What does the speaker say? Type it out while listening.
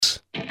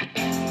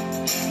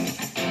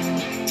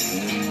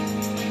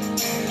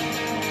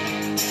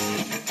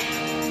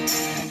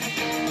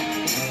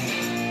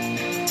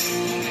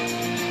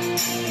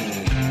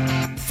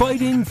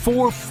fighting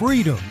for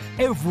freedom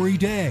every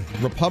day.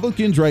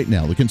 Republicans right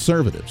now, the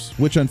conservatives,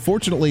 which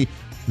unfortunately,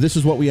 this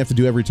is what we have to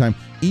do every time,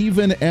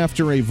 even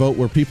after a vote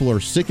where people are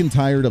sick and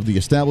tired of the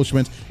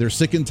establishment, they're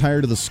sick and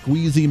tired of the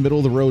squeezy,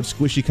 middle-of-the-road,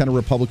 squishy kind of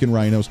Republican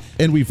rhinos,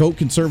 and we vote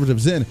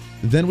conservatives in,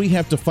 then we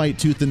have to fight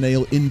tooth and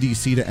nail in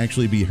D.C. to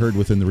actually be heard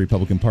within the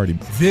Republican Party.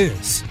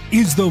 This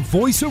is the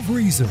Voice of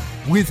Reason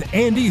with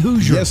Andy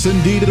Hoosier. Yes,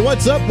 indeed. And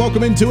what's up?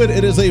 Welcome into it.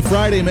 It is a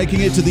Friday, making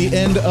it to the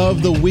end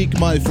of the week,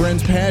 my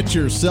friends. Pat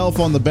yourself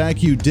on the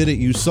back. You did it.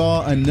 You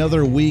saw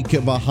another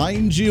week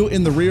behind you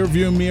in the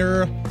rearview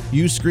mirror.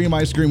 You scream,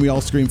 I scream, we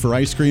all scream for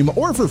ice cream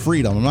or for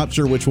freedom. I'm not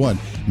sure which one.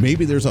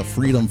 Maybe there's a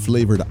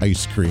freedom-flavored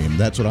ice cream.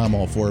 That's what I'm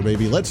all for,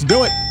 baby. Let's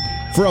do it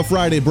for a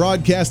Friday,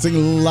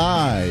 broadcasting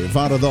live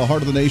out of the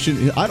heart of the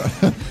nation.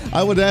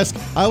 I would ask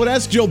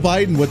Joe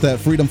Biden what that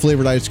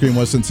freedom-flavored ice cream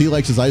was, since he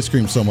likes his ice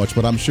cream so much,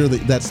 but I'm sure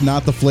that's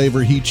not the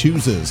flavor he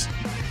chooses.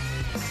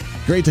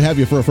 Great to have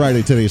you for a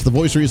Friday today. It's the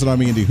Voice Reason.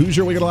 I'm Andy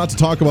Hoosier. We got a lot to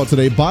talk about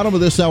today. Bottom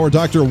of this hour,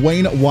 Dr.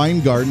 Wayne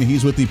WineGarden.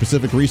 He's with the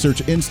Pacific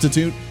Research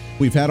Institute.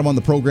 We've had him on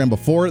the program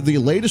before. The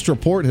latest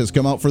report has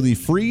come out for the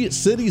Free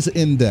Cities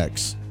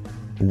Index,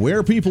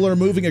 where people are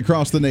moving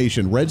across the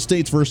nation. Red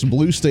states versus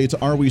blue states.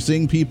 Are we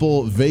seeing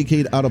people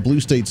vacate out of blue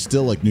states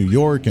still, like New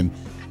York and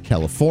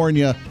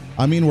California?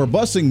 I mean, we're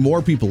busing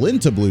more people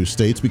into blue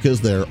states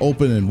because they're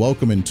open and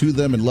welcoming to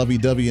them and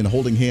lovey-dovey and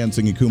holding hands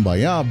singing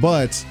Kumbaya,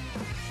 but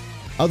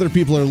other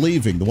people are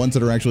leaving, the ones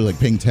that are actually like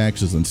paying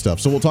taxes and stuff.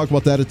 So we'll talk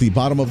about that at the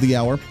bottom of the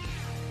hour.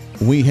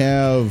 We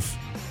have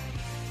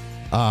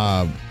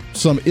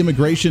some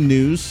immigration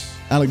news.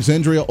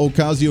 Alexandria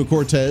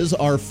Ocasio-Cortez,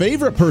 our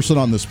favorite person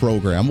on this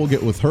program. We'll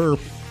get with her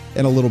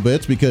in a little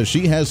bit because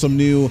she has some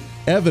new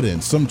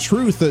evidence, some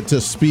truth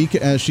to speak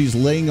as she's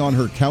laying on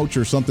her couch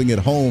or something at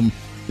home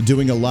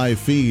doing a live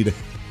feed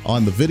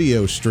on the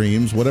video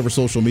streams, whatever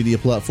social media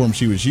platform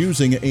she was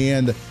using,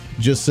 and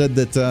just said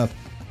that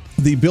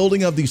the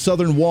building of the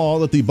southern wall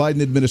that the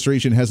Biden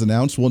administration has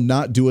announced will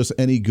not do us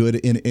any good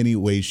in any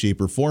way, shape,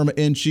 or form.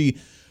 And she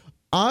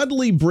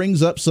oddly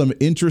brings up some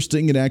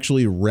interesting and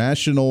actually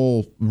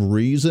rational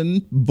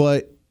reason,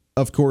 but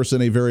of course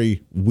in a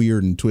very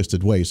weird and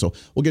twisted way. So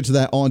we'll get to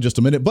that all in just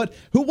a minute. But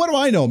what do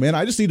I know, man?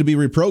 I just need to be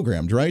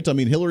reprogrammed, right? I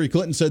mean, Hilary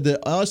Clinton said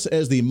that us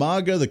as the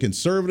MAGA, the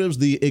conservatives,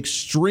 the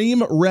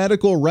extreme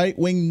radical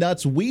right-wing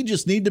nuts, we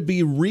just need to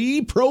be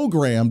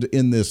reprogrammed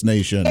in this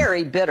nation.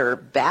 Very bitter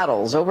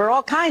battles over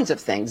all kinds of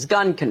things,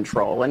 gun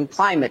control and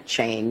climate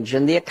change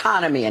and the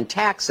economy and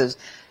taxes.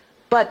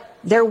 But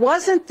there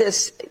wasn't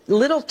this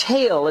little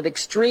tail of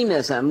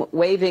extremism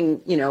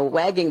wagging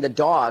the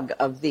dog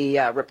of the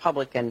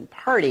Republican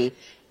Party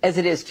as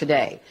it is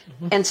today.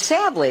 Mm-hmm. And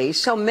sadly,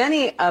 so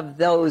many of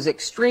those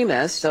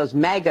extremists, those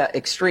MAGA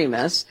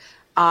extremists,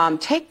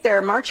 take their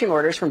marching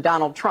orders from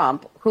Donald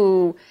Trump,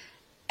 who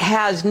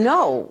has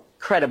no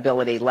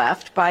credibility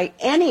left by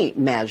any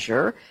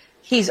measure.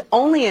 He's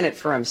only in it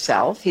for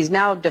himself. He's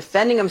now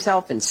defending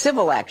himself in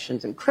civil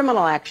actions and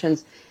criminal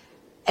actions.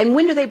 And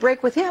when do they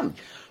break with him?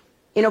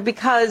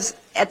 Because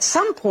at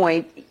some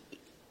point,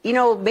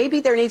 maybe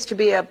there needs to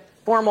be a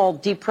formal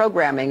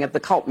deprogramming of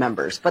the cult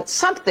members, but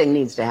something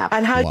needs to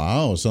happen.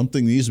 Wow,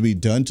 something needs to be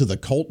done to the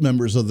cult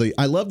members of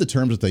I love the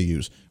terms that they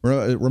use.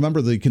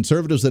 Remember, the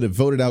conservatives that have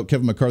voted out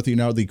Kevin McCarthy are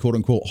now the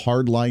quote-unquote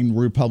hardline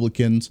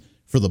Republicans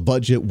for the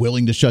budget,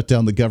 willing to shut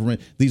down the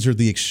government. These are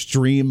the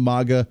extreme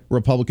MAGA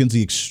Republicans,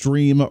 the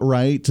extreme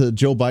right.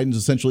 Joe Biden's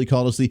essentially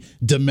called us the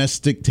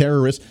domestic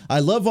terrorists. I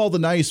love all the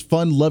nice,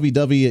 fun,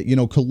 lovey-dovey,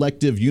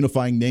 collective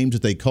unifying names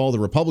that they call the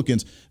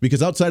Republicans,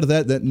 because outside of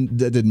that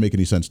didn't make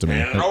any sense to me.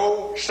 And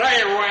no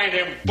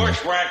sidewinding,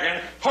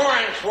 bushwhacking,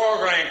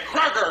 hornswoggling,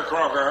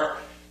 crocker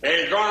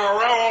is going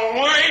to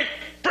roll away,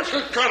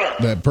 biscuit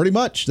cutter. Pretty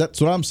much. That's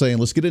what I'm saying.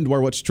 Let's get into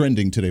our What's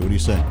Trending today. What do you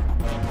say?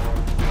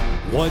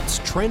 What's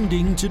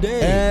trending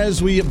today?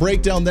 As we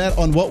break down that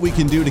on what we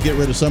can do to get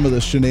rid of some of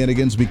the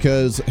shenanigans,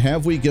 because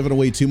have we given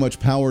away too much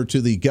power to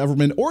the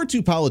government or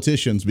to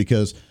politicians,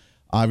 because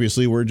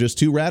obviously we're just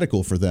too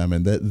radical for them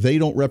and that they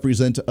don't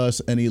represent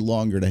us any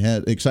longer.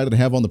 Excited to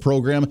have on the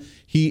program.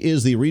 He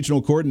is the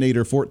regional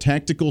coordinator for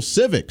Tactical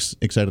Civics.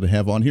 Excited to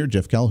have on here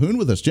Jeff Calhoun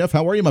with us. Jeff,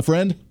 how are you, my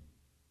friend?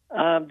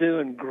 I'm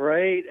doing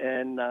great,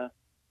 and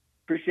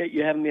appreciate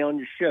you having me on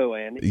your show,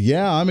 Andy.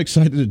 Yeah, I'm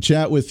excited to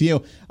chat with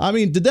you. I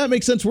mean, did that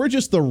make sense? We're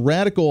just the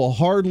radical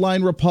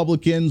hardline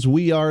Republicans.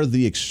 We are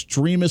the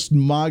extremist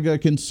MAGA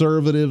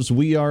conservatives.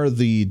 We are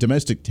the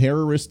domestic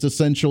terrorists,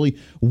 essentially.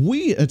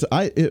 With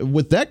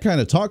that kind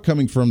of talk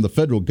coming from the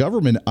federal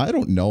government, I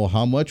don't know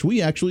how much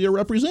we actually are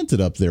represented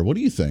up there. What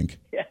do you think?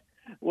 Yeah,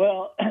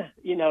 well,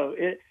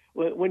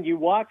 when you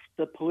watch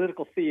the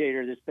political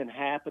theater that's been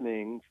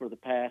happening for the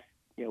past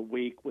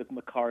week with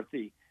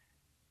McCarthy,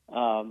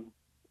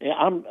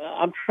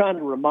 I'm trying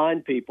to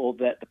remind people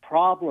that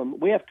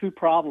we have two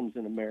problems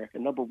in America.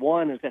 Number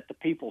one is that the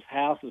people's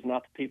house is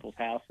not the people's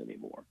house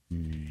anymore.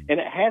 And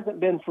it hasn't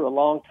been for a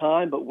long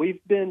time, but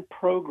we've been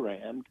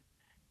programmed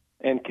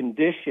and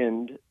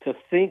conditioned to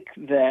think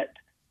that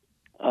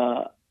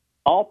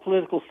all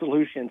political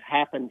solutions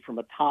happen from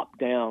a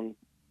top-down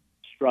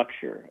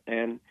structure,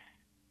 and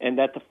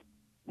that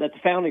the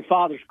founding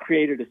fathers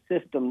created a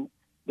system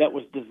that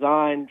was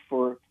designed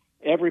for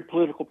every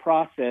political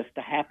process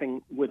to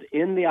happen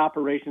within the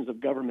operations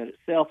of government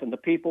itself, and the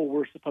people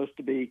were supposed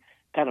to be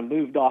kind of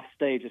moved off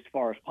stage as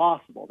far as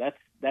possible.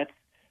 That's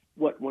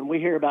what, when we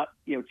hear about,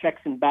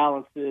 checks and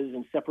balances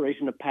and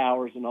separation of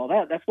powers and all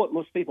that, that's what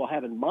most people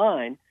have in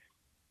mind,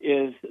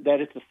 is that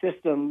it's a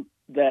system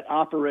that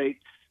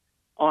operates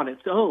on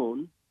its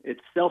own,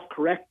 it's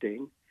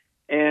self-correcting,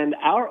 and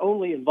our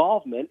only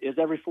involvement is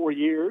every 4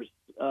 years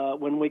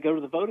when we go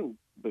to the voting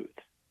booth.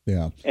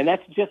 Yeah. And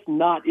that's just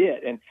not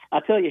it. And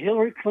I tell you,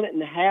 Hilary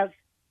Clinton has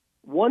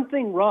one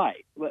thing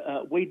right.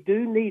 We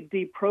do need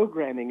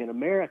deprogramming in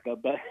America,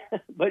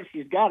 but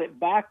she's got it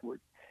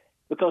backwards,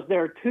 because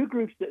there are two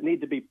groups that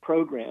need to be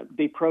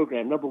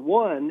deprogrammed. Number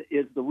one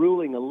is the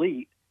ruling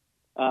elite,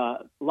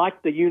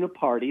 like the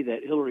Uniparty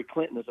that Hilary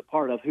Clinton is a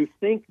part of, who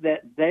think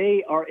that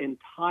they are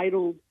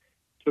entitled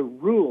to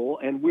rule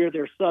and we're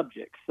their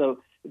subjects. So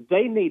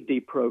they need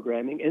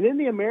deprogramming, and then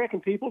the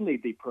American people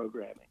need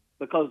deprogramming,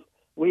 because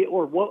we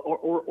or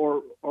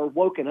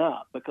woken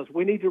up, because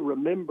we need to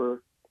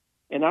remember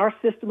in our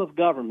system of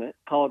government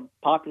called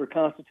popular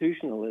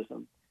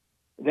constitutionalism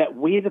that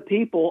we the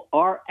people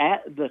are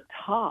at the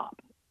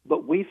top,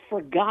 but we've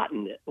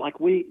forgotten it. Like,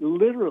 we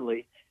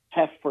literally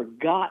have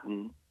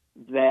forgotten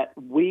that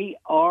we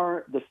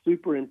are the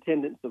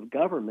superintendents of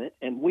government,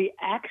 and we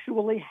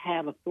actually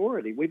have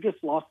authority. We've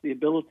just lost the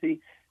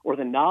ability or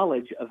the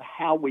knowledge of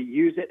how we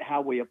use it,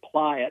 how we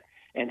apply it,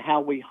 and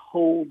how we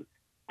hold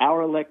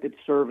our elected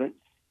servants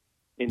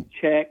in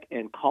check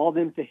and call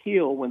them to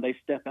heel when they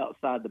step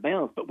outside the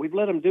bounds. But we've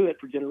let them do it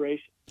for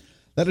generations.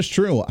 That is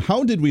true.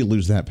 How did we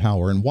lose that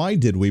power, and why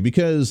did we?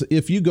 Because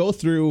if you go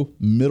through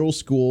middle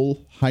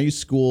school, high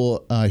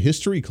school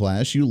history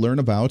class, you learn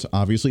about,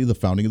 obviously, the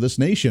founding of this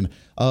nation,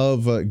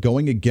 of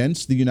going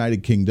against the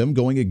United Kingdom,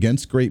 going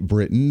against Great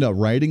Britain,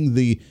 writing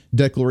the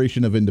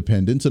Declaration of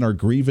Independence and our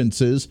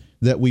grievances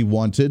that we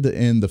wanted,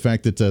 and the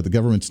fact that the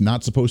government's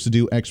not supposed to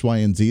do X, Y,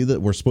 and Z,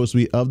 that we're supposed to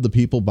be of the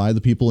people, by the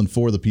people, and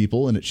for the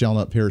people, and it shall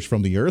not perish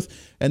from the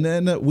earth. And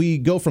then we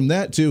go from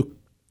that to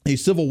a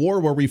civil war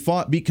where we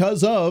fought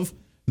because of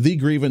the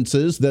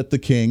grievances that the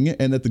king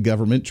and that the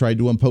government tried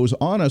to impose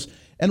on us.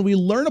 And we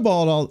learn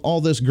about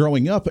all this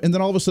growing up, and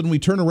then all of a sudden we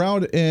turn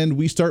around and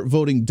we start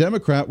voting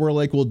Democrat. We're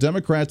like, well,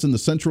 Democrats and the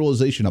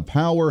centralization of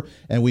power,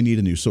 and we need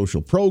a new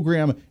social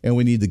program, and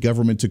we need the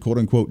government to, quote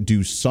unquote,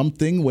 do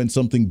something when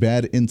something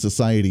bad in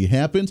society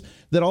happens.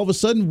 That all of a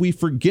sudden we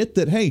forget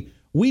that, hey,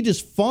 we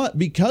just fought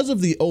because of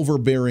the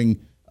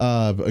overbearing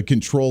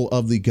control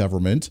of the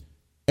government.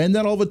 And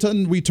then all of a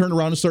sudden we turn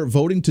around and start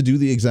voting to do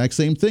the exact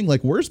same thing.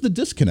 Like, where's the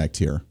disconnect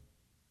here?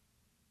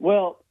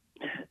 Well,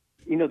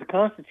 the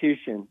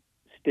Constitution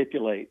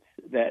stipulates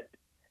that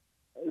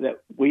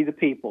we the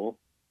people,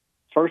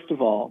 first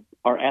of all,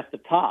 are at the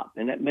top.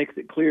 And that makes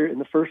it clear in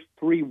the first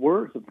three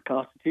words of the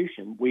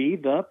Constitution: we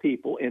the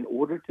people, in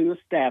order to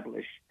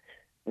establish.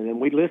 And then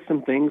we list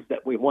some things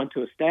that we want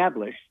to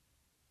establish.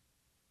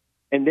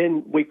 And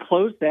then we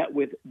close that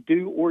with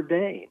do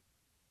ordain.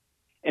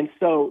 And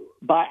so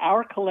by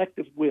our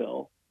collective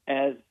will,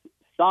 as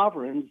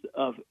sovereigns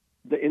of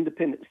the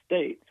independent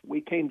states,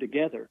 we came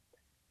together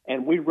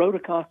and we wrote a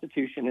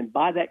constitution. And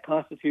by that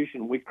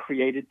constitution, we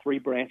created three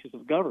branches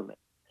of government.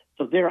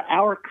 So they're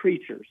our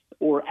creatures,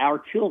 or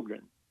our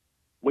children.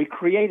 We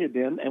created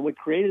them, and we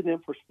created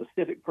them for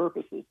specific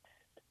purposes.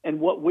 And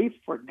what we've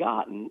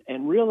forgotten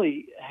and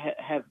really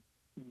have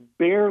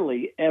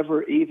barely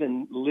ever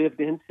even lived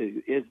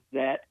into is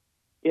that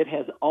it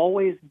has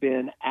always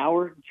been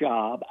our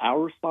job,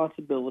 our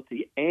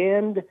responsibility,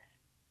 and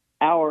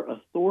our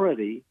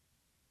authority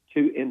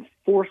to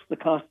enforce the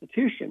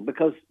Constitution,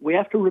 because we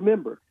have to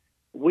remember,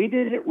 we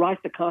didn't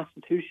write the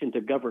Constitution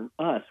to govern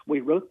us.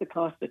 We wrote the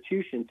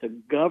Constitution to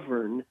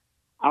govern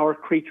our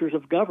creatures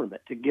of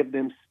government, to give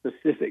them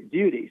specific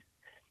duties.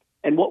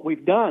 And what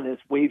we've done is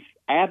we've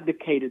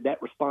abdicated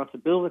that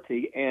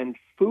responsibility, and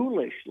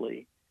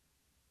foolishly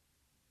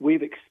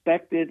we've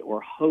expected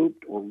or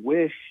hoped or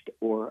wished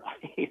or,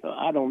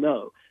 I don't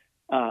know,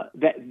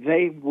 that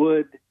they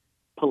would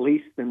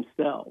police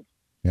themselves.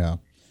 Yeah.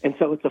 And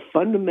so it's a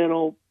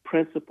fundamental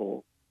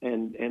principle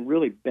and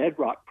really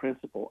bedrock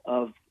principle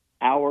of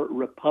our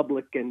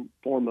Republican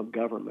form of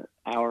government,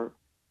 our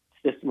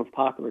system of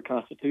popular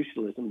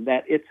constitutionalism,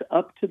 that it's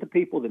up to the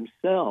people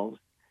themselves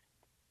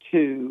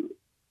to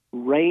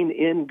rein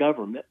in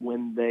government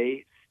when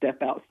they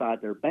step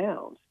outside their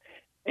bounds.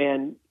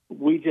 And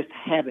we just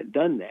haven't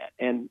done that.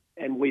 And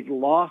we've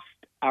lost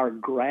our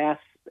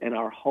grasp and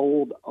our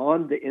hold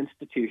on the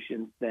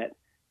institutions that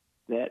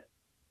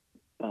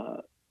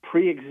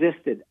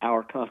pre-existed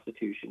our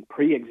Constitution,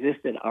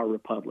 pre-existed our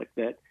republic,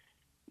 that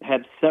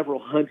had several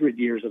hundred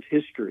years of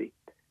history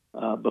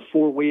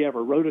before we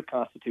ever wrote a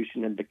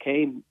Constitution and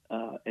became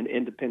an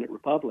independent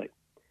republic,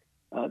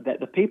 that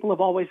the people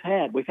have always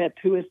had. We've had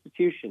two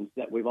institutions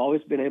that we've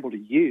always been able to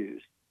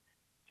use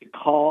to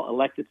call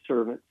elected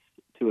servants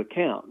to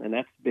account, and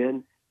that's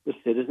been the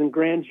citizen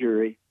grand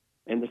jury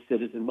and the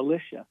citizen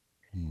militia.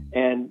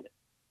 And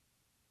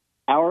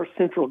our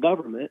central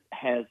government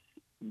has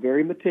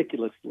very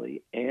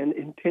meticulously and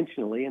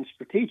intentionally and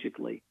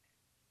strategically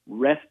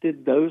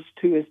wrested those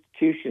two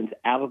institutions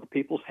out of the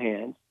people's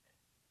hands.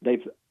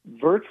 They've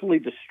virtually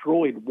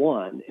destroyed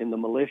one in the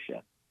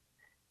militia,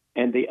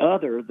 and the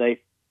other they've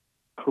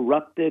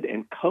corrupted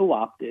and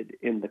co-opted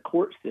in the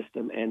court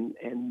system and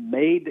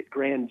made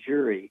grand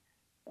jury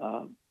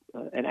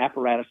an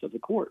apparatus of the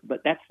court.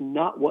 But that's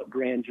not what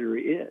grand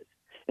jury is.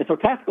 And so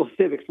Tactical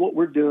Civics, what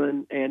we're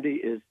doing, Andy,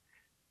 is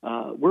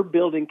we're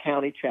building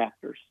county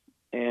chapters,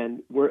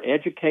 and we're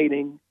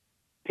educating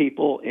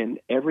people in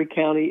every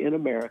county in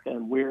America,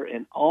 and we're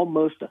in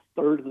almost a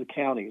third of the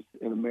counties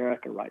in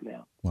America right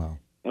now. Wow.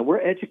 And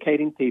we're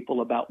educating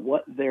people about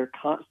what their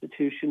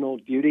constitutional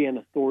duty and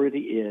authority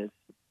is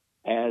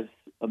as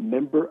a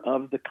member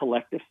of the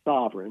collective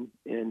sovereign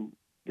in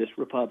this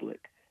republic,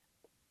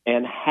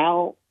 and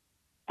how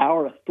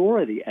our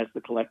authority as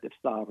the collective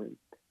sovereign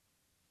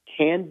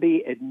can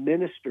be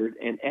administered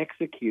and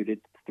executed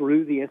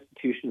through the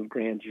institution of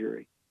grand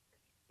jury,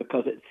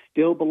 because it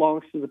still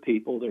belongs to the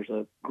people. There's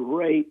a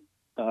great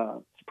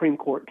Supreme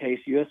Court case,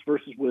 U.S.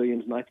 versus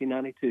Williams,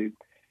 1992,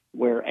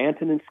 where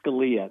Antonin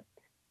Scalia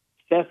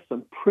says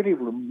some pretty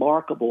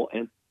remarkable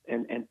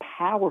and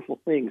powerful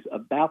things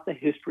about the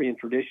history and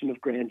tradition of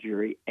grand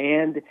jury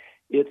and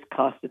its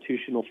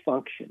constitutional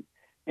function.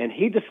 And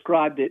he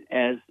described it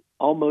as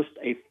almost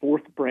a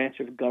fourth branch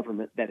of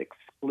government that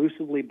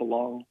exclusively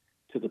belonged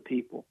to the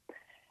people.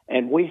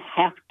 And we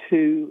have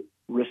to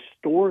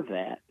restore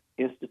that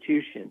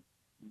institution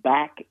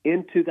back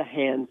into the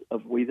hands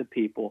of we the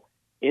people,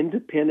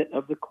 independent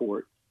of the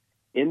courts,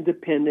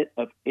 independent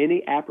of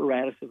any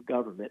apparatus of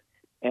government,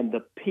 and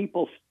the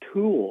people's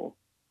tool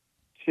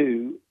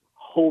to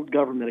hold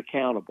government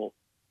accountable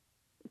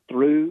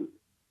through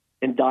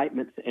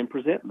indictments and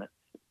presentments.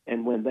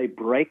 And when they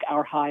break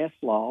our highest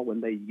law,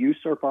 when they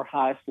usurp our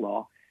highest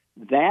law,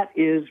 that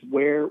is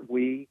where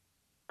we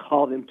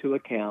call them to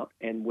account,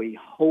 and we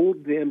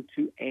hold them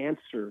to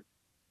answer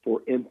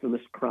for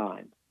infamous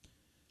crimes,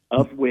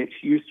 of which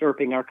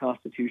usurping our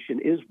Constitution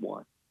is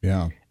one.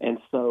 Yeah. And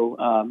so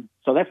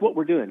that's what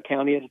we're doing,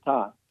 county at a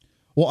time.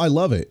 Well, I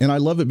love it. And I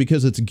love it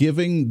because it's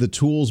giving the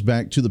tools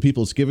back to the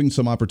people. It's giving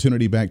some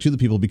opportunity back to the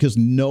people, because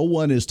no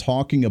one is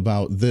talking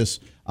about this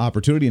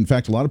opportunity. In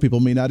fact, a lot of people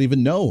may not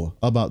even know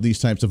about these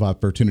types of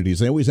opportunities.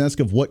 They always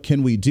ask of what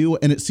can we do?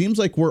 And it seems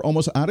like we're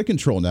almost out of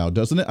control now,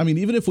 doesn't it? I mean,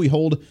 even if we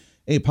hold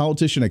a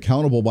politician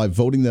accountable by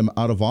voting them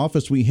out of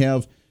office, we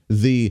have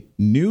the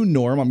new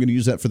norm, I'm going to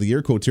use that for the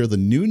air quotes here, the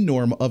new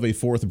norm of a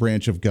fourth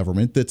branch of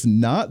government that's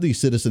not the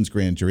citizens'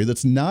 grand jury,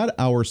 that's not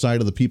our side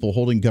of the people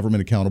holding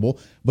government accountable,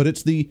 but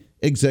it's the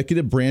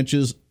executive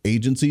branches,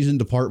 agencies and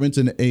departments,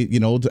 and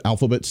the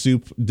alphabet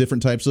soup,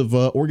 different types of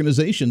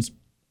organizations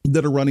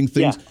that are running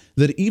things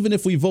that even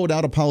if we vote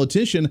out a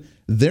politician,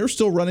 they're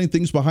still running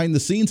things behind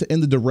the scenes,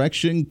 and the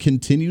direction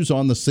continues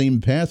on the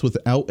same path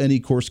without any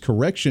course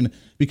correction,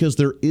 because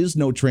there is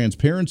no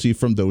transparency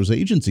from those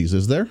agencies,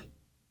 is there?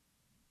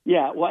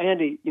 Yeah, well,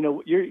 Andy,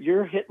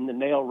 you're hitting the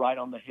nail right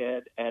on the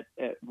head at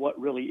what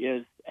really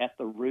is at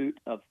the root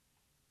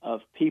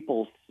of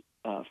people's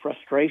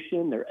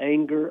frustration, their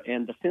anger,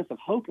 and the sense of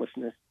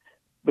hopelessness,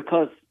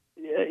 because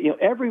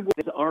everyone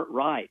aren't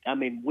right. I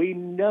mean, we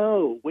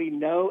know,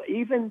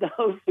 even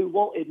those who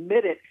won't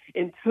admit it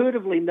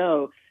intuitively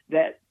know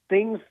that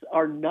things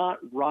are not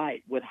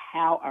right with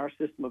how our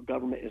system of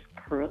government is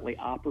currently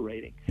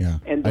operating. Yeah.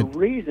 And the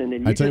reason,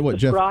 and you just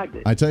described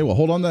it. I tell you what,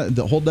 hold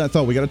that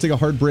thought. We got to take a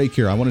hard break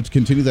here. I wanted to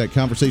continue that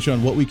conversation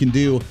on what we can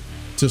do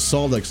to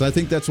solve that, because I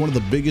think that's one of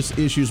the biggest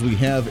issues we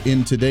have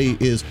in today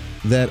is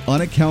that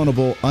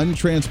unaccountable,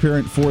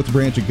 untransparent fourth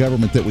branch of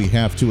government that we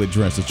have to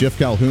address. It's Jeff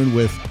Calhoun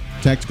with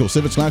Tactical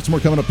Civics. Lots more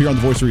coming up here on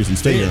The Voice of Reason.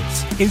 Stay here.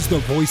 This is The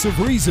Voice of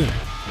Reason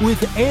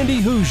with Andy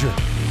Hoosier.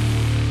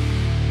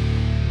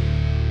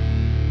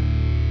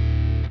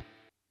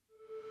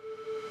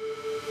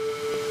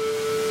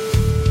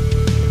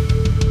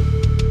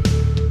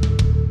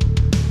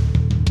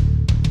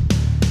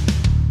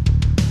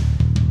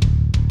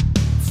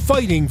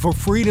 Fighting for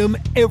freedom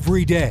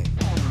every day.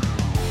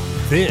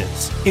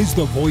 This is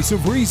The Voice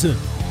of Reason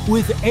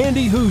with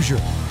Andy Hoosier.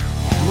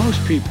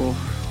 Most people,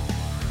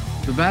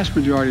 the vast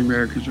majority of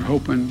Americans, are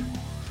hoping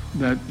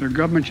that their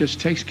government just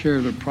takes care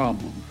of their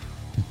problem.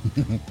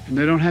 And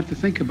they don't have to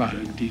think about it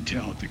in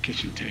detail at the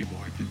kitchen table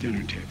or at the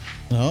dinner table.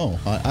 Oh,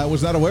 I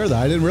was not aware of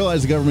that. I didn't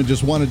realize the government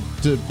just wanted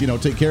to,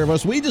 take care of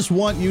us. We just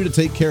want you to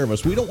take care of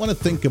us. We don't want to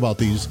think about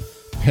these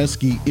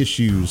pesky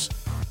issues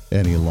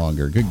any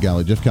longer. Good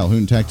golly, Jeff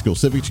Calhoun, Tactical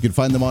Civics. You can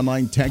find them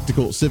online.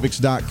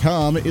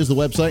 TacticalCivics.com is the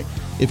website.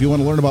 If you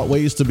want to learn about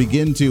ways to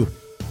begin to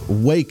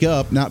wake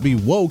up, not be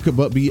woke,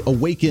 but be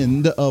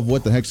awakened of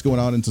what the heck's going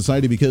on in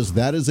society, because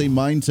that is a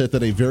mindset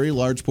that a very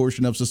large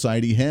portion of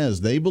society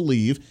has. They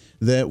believe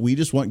that we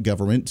just want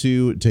government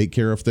to take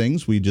care of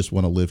things. We just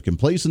want to live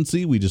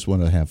complacency. We just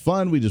want to have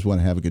fun. We just want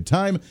to have a good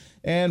time.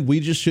 And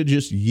we should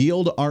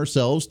yield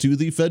ourselves to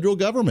the federal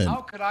government.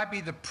 How could I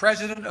be the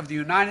President of the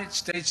United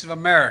States of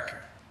America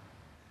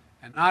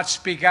and not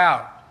speak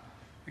out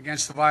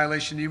against the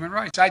violation of human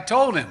rights? I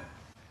told him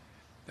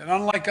that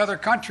unlike other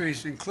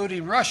countries,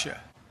 including Russia,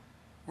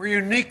 we're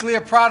uniquely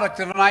a product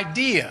of an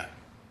idea.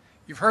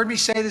 You've heard me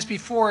say this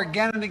before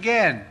again and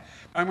again.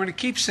 I'm going to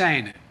keep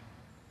saying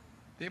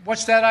it.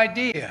 What's that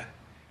idea?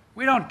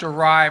 We don't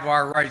derive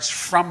our rights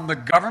from the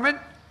government.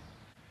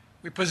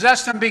 We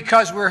possess them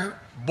because we're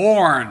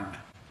born,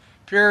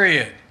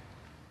 period.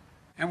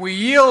 And we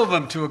yield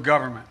them to a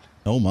government.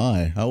 Oh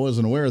my, I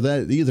wasn't aware of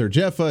that either.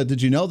 Jeff,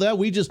 did you know that?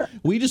 We just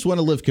want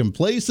to live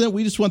complacent.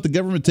 We just want the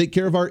government to take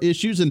care of our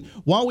issues. And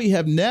while we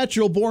have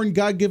natural born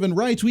God-given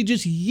rights, we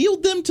just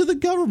yield them to the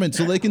government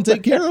so they can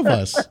take care of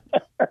us.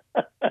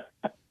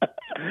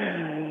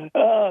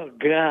 Oh,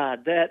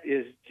 God, that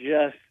is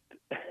just...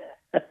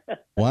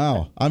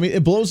 Wow. I mean,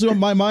 it blows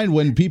my mind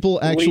when people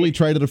actually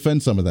try to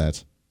defend some of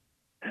that.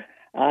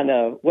 I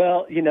know.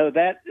 Well,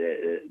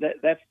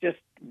 that's just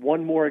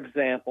one more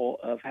example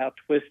of how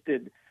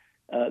twisted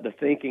the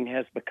thinking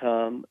has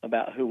become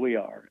about who we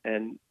are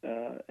and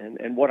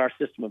what our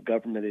system of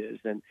government is.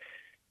 And,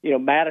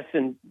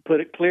 Madison put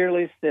it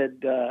clearly, said,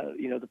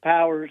 the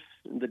powers,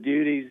 the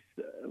duties,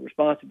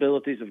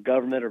 responsibilities of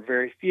government are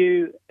very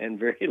few and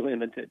very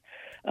limited.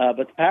 But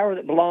the power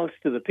that belongs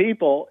to the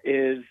people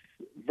is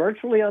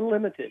virtually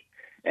unlimited.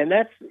 And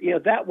that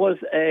was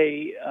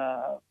a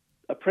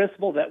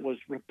principle that was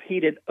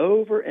repeated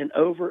over and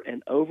over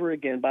and over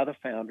again by the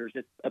founders.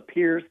 It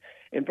appears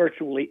in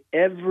virtually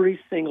every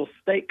single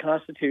state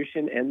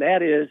constitution, and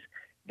that is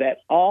that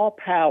all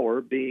power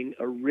being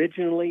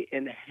originally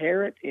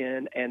inherent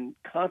in and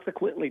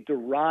consequently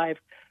derived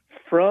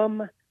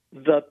from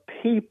the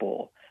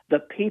people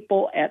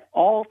at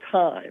all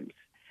times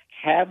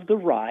have the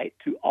right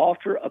to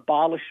alter,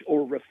 abolish,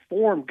 or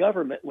reform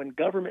government when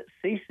government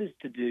ceases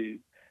to do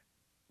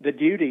the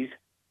duties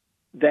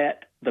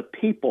that the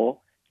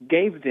people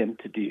gave them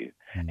to do.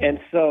 Mm-hmm. And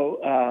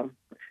so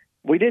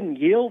we didn't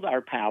yield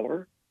our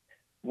power.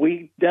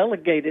 We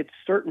delegated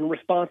certain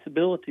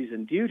responsibilities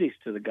and duties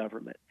to the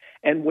government,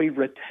 and we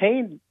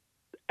retained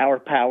our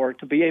power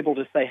to be able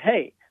to say,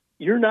 hey,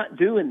 you're not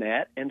doing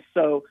that, and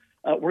so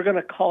we're going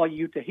to call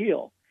you to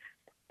heel.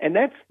 And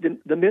that's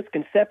the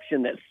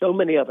misconception that so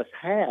many of us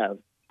have,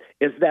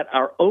 is that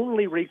our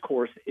only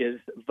recourse is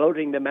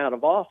voting them out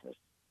of office.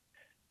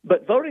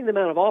 But voting them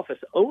out of office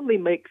only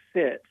makes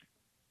sense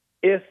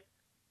if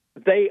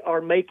they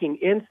are making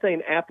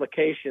insane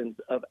applications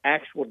of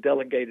actual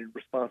delegated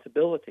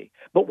responsibility.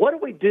 But what do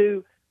we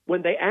do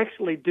when they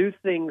actually do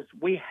things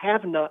we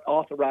have not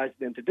authorized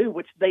them to do,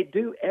 which they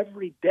do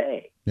every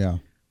day? Yeah.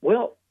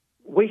 Well,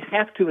 we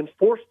have to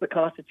enforce the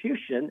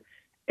Constitution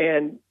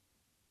and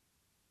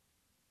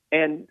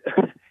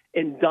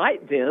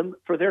indict them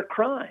for their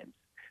crimes.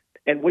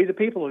 And we, the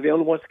people, are the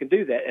only ones who can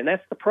do that. And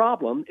that's the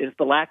problem, is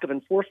the lack of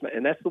enforcement.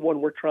 And that's the one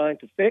we're trying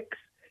to fix,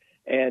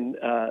 and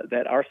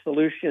that our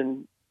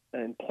solution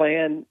and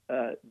plan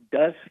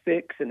does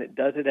fix, and it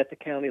does it at the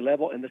county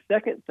level. And the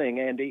second thing,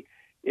 Andy,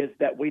 is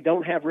that we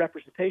don't have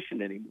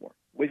representation anymore.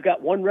 We've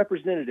got one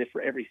representative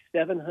for every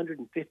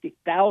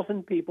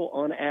 750,000 people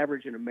on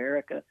average in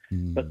America,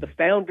 but the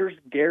founders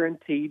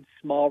guaranteed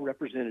small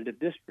representative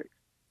districts.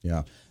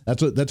 Yeah,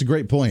 that's a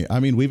great point. I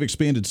mean, we've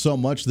expanded so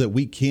much that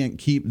we can't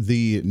keep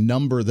the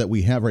number that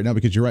we have right now,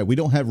 because you're right, we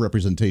don't have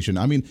representation.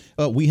 I mean,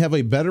 we have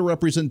a better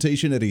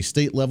representation at a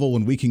state level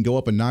when we can go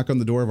up and knock on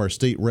the door of our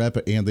state rep,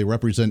 and they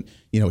represent,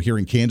 here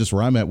in Kansas,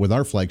 where I'm at with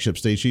our flagship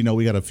station,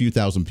 we got a few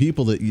thousand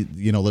people that,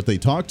 that they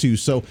talk to.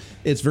 So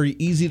it's very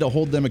easy to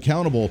hold them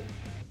accountable.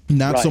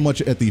 Not so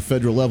much at the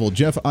federal level.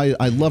 Jeff,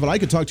 I love it. I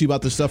could talk to you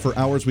about this stuff for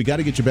hours. We got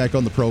to get you back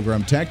on the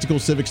program.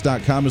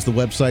 TacticalCivics.com is the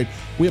website.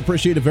 We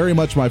appreciate it very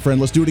much, my friend.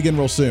 Let's do it again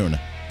real soon.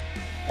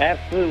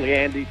 Absolutely,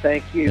 Andy.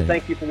 Thank you. Hey.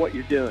 Thank you for what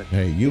you're doing.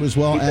 Hey, you as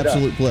well.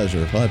 Absolute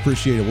pleasure. I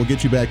appreciate it. We'll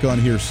get you back on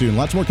here soon.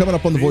 Lots more coming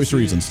up on The Voice of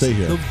Reason. Stay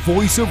here. The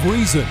Voice of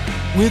Reason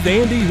with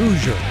Andy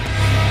Hoosier.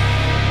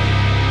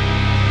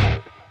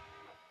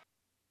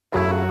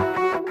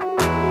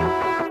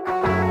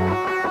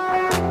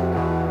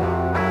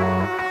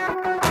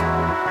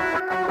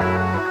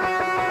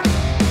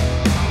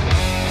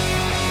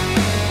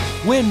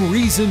 When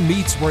Reason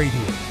meets radio.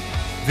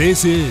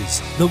 This is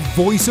The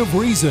Voice of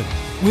Reason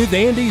with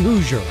Andy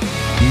Hoosier.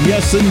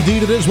 Yes,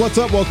 indeed it is. What's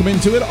up? Welcome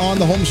into it on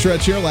the home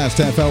stretch here. Last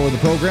half hour of the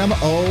program.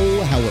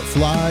 Oh, how it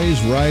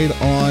flies right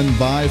on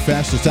by.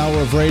 Fastest hour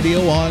of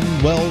radio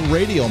on,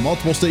 radio.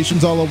 Multiple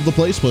stations all over the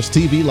place, plus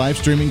TV, live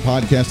streaming,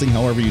 podcasting,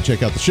 however you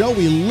check out the show.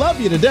 We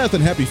love you to death,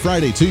 and happy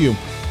Friday to you.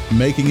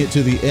 Making it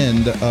to the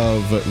end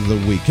of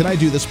the week. Can I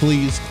do this,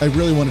 please? I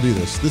really want to do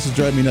this. This is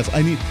driving me nuts.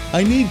 I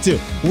need to.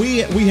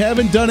 We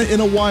haven't done it in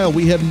a while.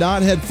 We have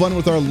not had fun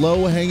with our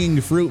low-hanging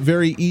fruit,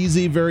 very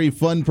easy, very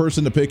fun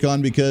person to pick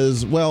on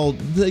because,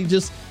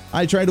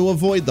 I try to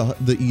avoid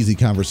the easy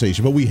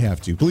conversation, but we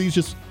have to. Please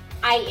just...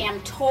 I am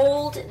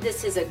told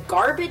this is a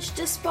garbage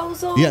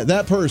disposal. Yeah,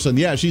 that person.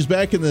 Yeah, she's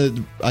back in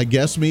the, I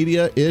guess,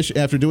 media-ish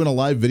after doing a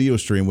live video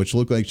stream, which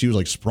looked like she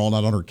was sprawled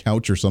out on her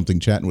couch or something,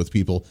 chatting with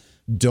people.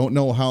 Don't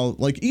know how,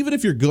 even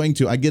if you're going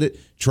to, I get it,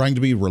 trying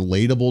to be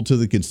relatable to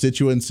the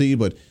constituency,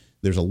 but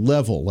there's a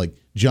level, like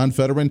John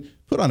Fetterman,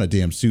 put on a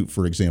damn suit,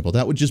 for example.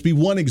 That would just be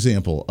one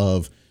example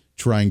of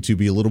trying to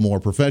be a little more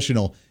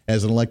professional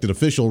as an elected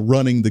official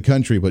running the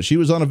country. But she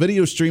was on a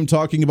video stream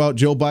talking about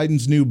Joe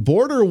Biden's new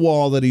border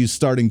wall that he's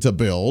starting to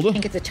build. I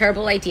think it's a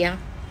terrible idea.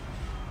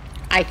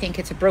 I think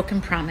it's a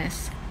broken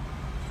promise.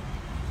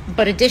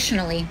 But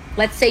additionally,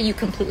 let's say you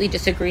completely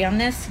disagree on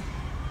this.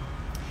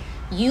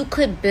 You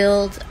could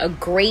build a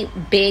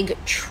great big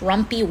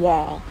Trumpy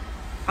wall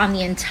on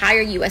the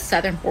entire U.S.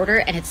 southern border,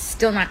 and it's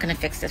still not going to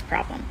fix this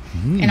problem.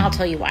 And I'll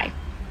tell you why.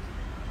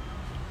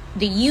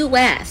 The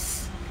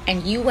U.S.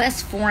 and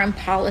U.S. foreign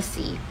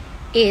policy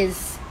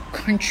is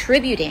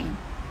contributing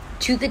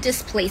to the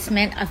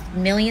displacement of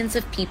millions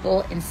of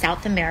people in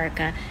South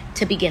America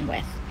to begin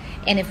with.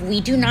 And if we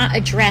do not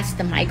address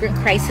the migrant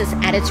crisis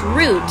at its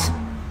root,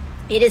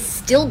 it is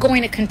still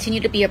going to continue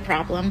to be a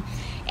problem.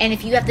 And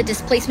if you have the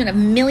displacement of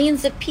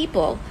millions of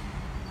people,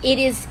 it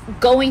is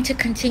going to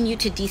continue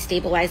to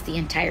destabilize the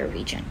entire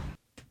region.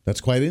 That's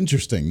quite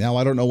interesting. Now,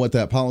 I don't know what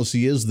that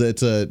policy is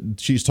that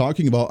she's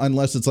talking about,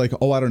 unless it's like,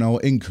 I don't know,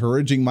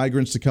 encouraging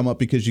migrants to come up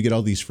because you get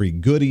all these free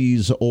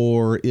goodies,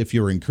 or if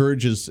you're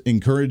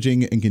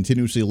encouraging and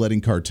continuously letting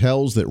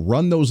cartels that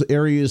run those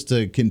areas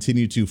to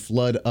continue to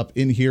flood up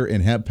in here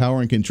and have power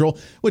and control,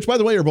 which, by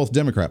the way, are both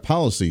Democrat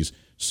policies.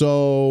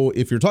 So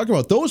if you're talking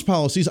about those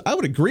policies, I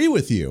would agree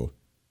with you.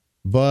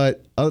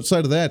 But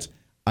outside of that,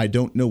 I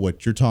don't know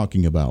what you're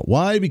talking about.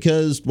 Why?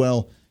 Because,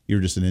 well, you're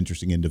just an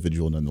interesting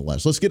individual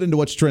nonetheless. Let's get into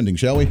what's trending,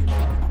 shall we?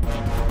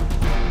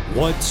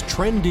 What's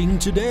trending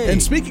today?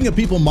 And speaking of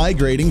people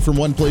migrating from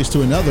one place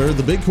to another,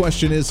 the big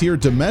question is here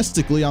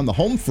domestically on the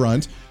home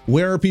front,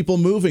 where are people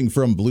moving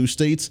from blue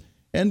states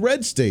and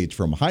red states,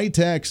 from high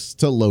tax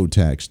to low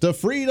tax, to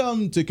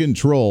freedom to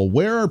control?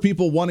 Where are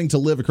people wanting to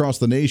live across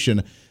the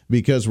nation?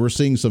 Because we're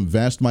seeing some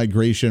vast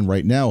migration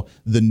right now,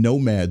 the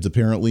nomads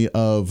apparently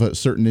of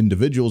certain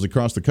individuals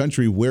across the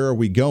country. Where are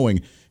we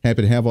going?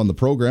 Happy to have on the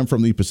program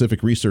from the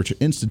Pacific Research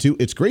Institute.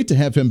 It's great to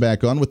have him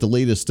back on with the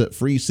latest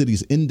Free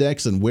Cities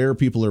Index and where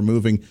people are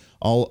moving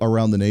all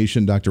around the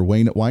nation. Dr.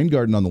 Wayne at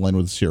WineGarden on the line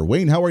with us here.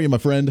 Wayne, how are you, my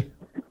friend?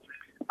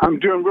 I'm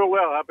doing real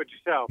well. How about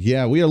yourself?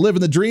 Yeah, we are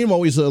living the dream.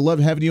 Always love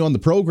having you on the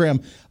program.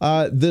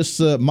 This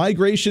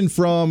migration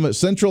from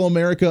Central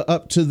America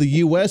up to the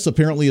U.S.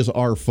 apparently is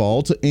our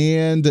fault,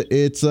 and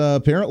it's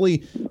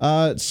apparently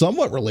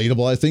somewhat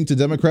relatable, I think, to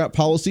Democrat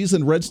policies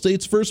in red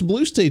states versus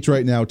blue states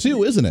right now,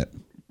 too, isn't it?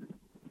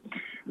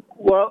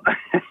 Well,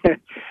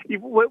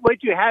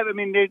 what you have, I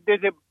mean,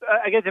 there's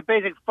a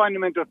basic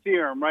fundamental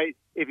theorem, right?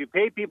 If you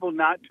pay people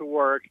not to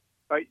work,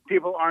 right,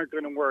 people aren't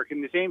going to work.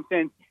 In the same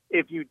sense,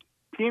 if you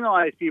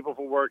penalize people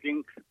for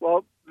working,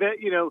 well,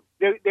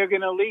 they're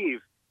going to leave.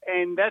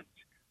 And that's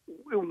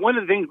one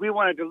of the things we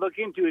wanted to look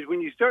into is when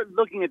you start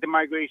looking at the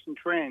migration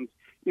trends,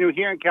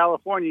 here in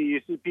California, you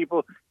see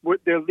people,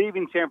 they're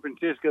leaving San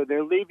Francisco,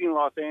 they're leaving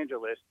Los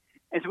Angeles.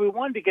 And so we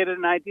wanted to get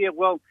an idea of,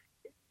 well,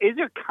 is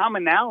there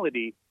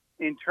commonality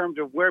in terms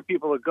of where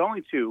people are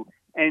going to?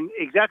 And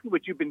exactly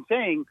what you've been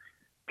saying,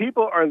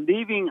 people are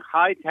leaving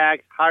high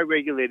tax, high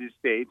regulated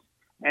states,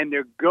 and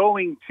they're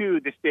going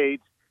to the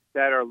states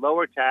that are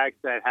lower tax,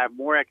 that have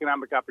more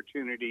economic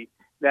opportunity,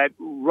 that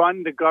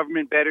run the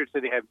government better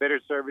so they have better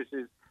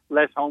services,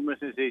 less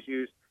homelessness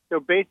issues. So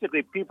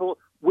basically, people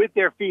with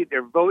their feet,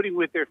 they're voting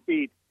with their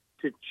feet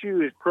to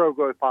choose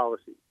pro-growth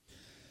policy.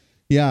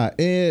 Yeah.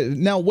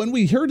 Now, when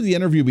we heard the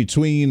interview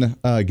between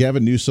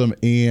Gavin Newsom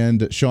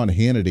and Sean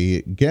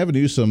Hannity, Gavin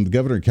Newsom, the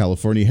governor of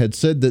California, had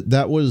said that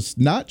that was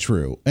not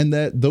true and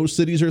that those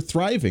cities are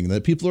thriving,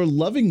 that people are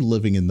loving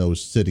living in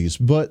those cities.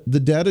 But the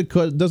data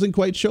doesn't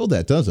quite show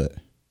that, does it?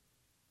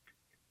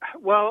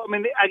 Well, I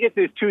mean, I guess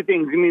there's two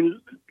things. I mean,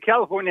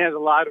 California has a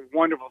lot of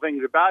wonderful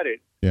things about it.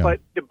 Yeah.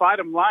 But the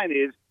bottom line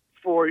is,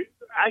 for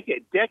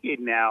a decade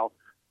now,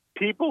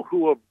 people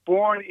who are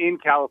born in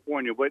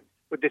California, what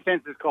the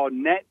census called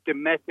net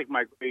domestic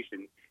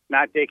migration,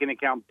 not taking into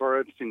account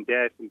births and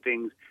deaths and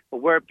things, but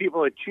where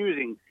people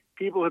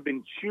have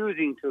been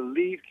choosing to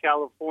leave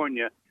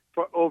California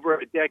for over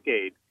a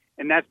decade.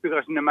 And that's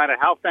because no matter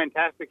how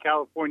fantastic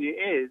California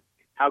is,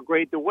 how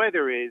great the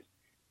weather is,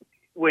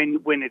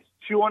 when it's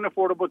too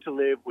unaffordable to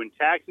live, when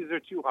taxes are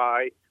too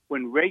high,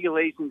 when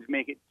regulations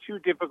make it too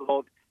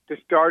difficult to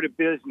start a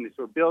business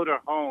or build a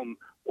home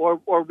or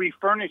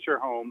refurnish your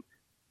home,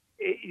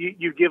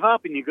 you give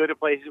up and you go to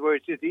places where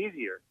it's just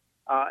easier.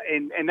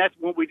 And that's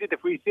when we did the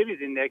Free Cities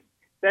Index.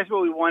 That's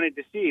what we wanted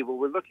to see. Well,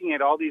 we're looking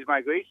at all these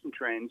migration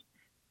trends,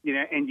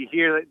 and you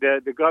hear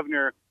the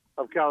governor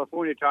of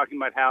California talking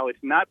about how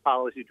it's not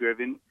policy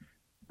driven.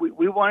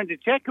 We wanted to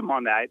check him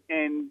on that,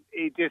 and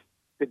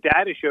the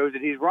data shows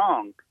that he's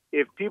wrong.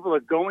 If people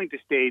are going to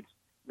states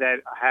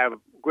that have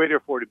greater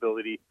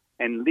affordability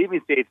and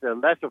leaving states that are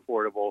less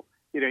affordable,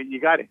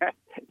 you got to.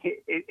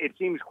 It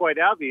seems quite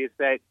obvious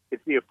that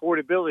it's the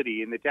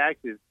affordability and the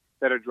taxes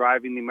that are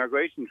driving the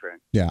migration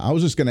trend. Yeah, I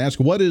was just going to ask,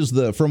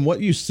 from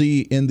what you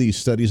see in these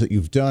studies that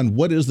you've done,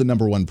 what is the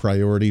number one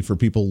priority for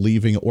people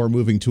leaving or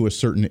moving to a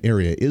certain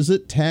area? Is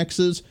it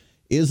taxes?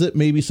 Is it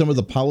maybe some of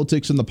the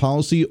politics and the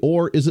policy,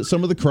 or is it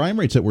some of the crime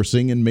rates that we're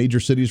seeing in major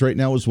cities right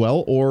now as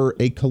well, or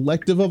a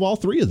collective of all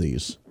three of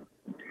these?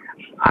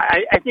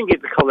 I think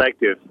it's a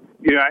collective.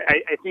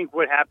 I think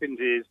what happens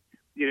is,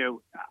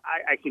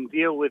 I can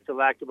deal with the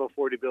lack of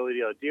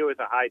affordability. I'll deal with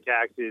the high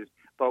taxes.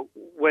 But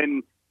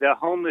when the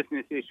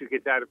homelessness issue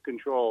gets out of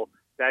control,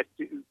 that's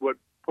what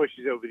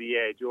pushes over the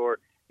edge. Or,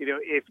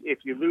 if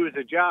you lose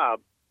a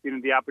job,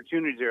 the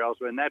opportunities are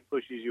elsewhere, and that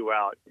pushes you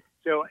out.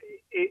 So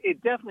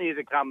it definitely is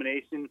a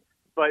combination.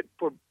 But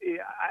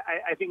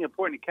I think an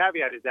important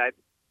caveat is that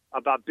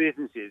about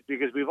businesses,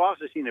 because we've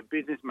also seen a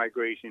business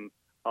migration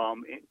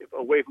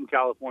away from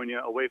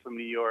California, away from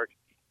New York,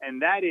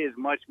 and that is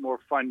much more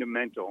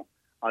fundamental.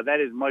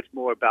 That is much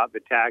more about the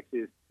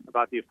taxes,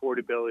 about the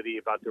affordability,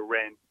 about the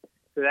rent.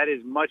 So that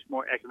is much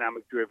more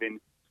economic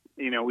driven.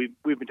 We've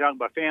been talking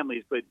about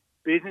families, but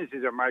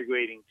businesses are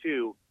migrating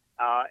too,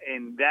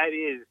 and that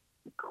is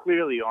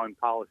clearly on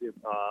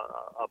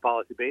a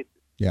policy basis.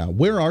 Yeah.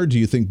 Where do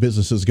you think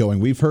businesses going?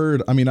 We've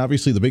heard,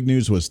 obviously the big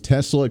news was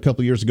Tesla a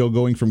couple of years ago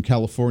going from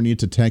California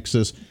to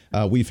Texas.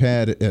 We've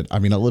had, I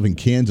live in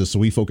Kansas, so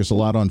we focus a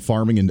lot on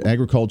farming and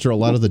agriculture. A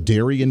lot of the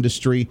dairy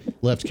industry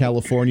left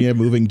California,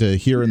 moving to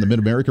here in the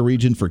Mid-America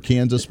region for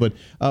Kansas. But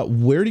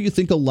where do you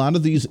think a lot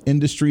of these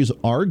industries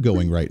are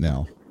going right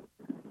now?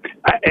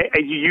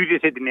 You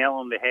just hit the nail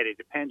on the head. It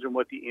depends on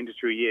what the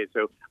industry is.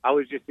 So I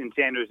was just in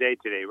San Jose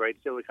today, right?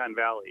 Silicon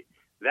Valley.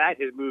 That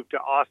has moved to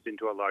Austin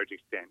to a large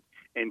extent.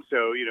 And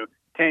so,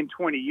 10,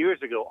 20 years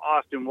ago,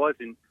 Austin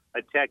wasn't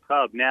a tech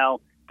hub. Now,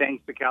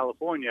 thanks to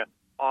California,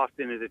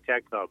 Austin is a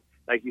tech hub.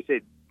 Like you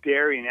said,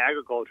 dairy and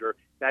agriculture,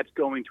 that's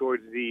going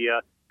towards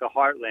the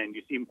heartland.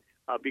 You see,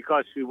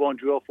 because we won't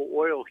drill for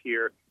oil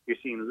here, you're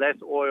seeing less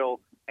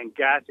oil and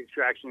gas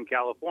extraction in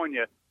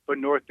California, but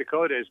North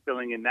Dakota is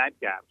filling in that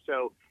gap.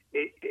 So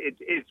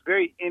it's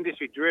very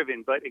industry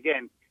driven. But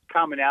again,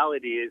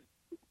 commonality is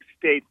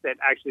states that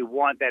actually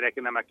want that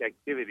economic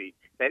activity,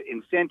 that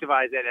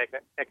incentivize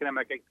that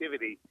economic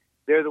activity,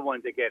 they're the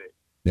ones that get it.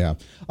 Yeah.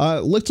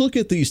 Let's look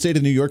at the state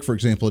of New York, for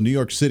example, in New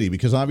York City,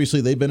 because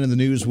obviously they've been in the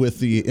news with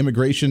the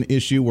immigration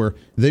issue where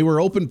they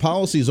were open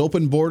policies,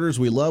 open borders.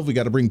 We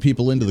got to bring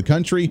people into the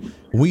country.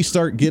 We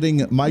start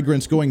getting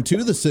migrants going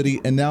to the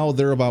city, and now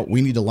they're about,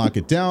 we need to lock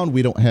it down.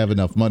 We don't have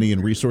enough money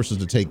and resources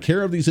to take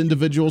care of these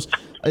individuals.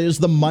 Is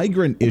the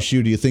migrant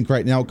issue, do you think,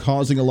 right now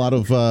causing a lot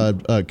of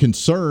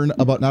concern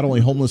about not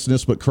only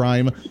homelessness, but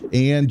crime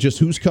and just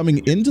who's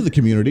coming into the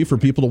community for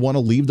people to want to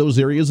leave those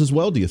areas as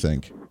well, do you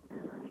think?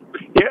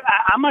 Yeah,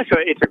 I'm not sure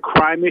it's a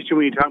crime issue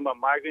when you're talking about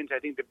migrants. I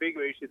think the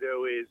bigger issue,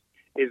 though,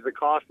 is the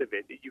cost of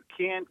it. You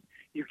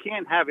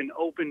can't have an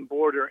open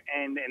border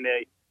and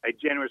a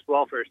generous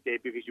welfare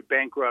state because you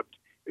bankrupt,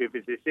 if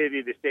it's the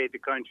city, the state, the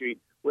country,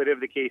 whatever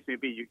the case may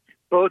be.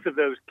 Both of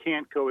those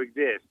can't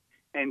coexist.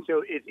 And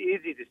so it's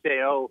easy to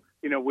say,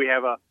 we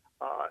have a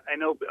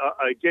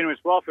generous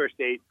welfare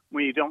state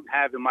when you don't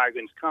have the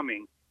migrants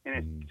coming.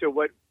 And so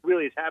what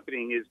really is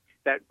happening is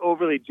that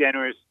overly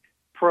generous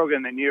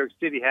program that New York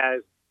City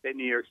has, that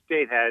New York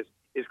State has,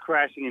 is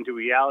crashing into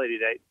reality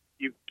that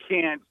you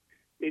can't,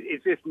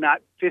 it's just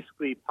not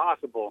fiscally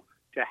possible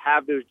to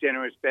have those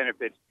generous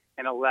benefits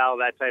and allow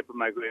that type of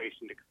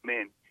migration to come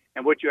in.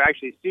 And what you're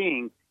actually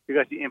seeing,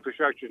 because the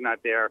infrastructure is not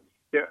there,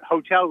 the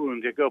hotel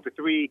rooms that go for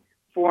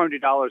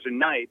 $400 a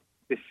night,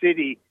 the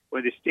city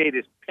or the state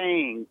is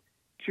paying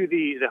to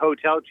the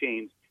hotel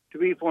chains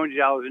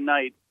 $400 a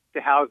night to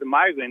house the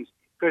migrants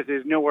because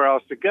there's nowhere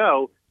else to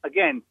go.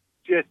 Again,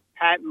 just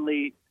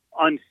patently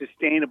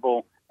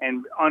unsustainable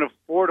and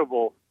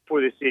unaffordable for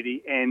the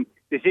city. And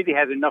the city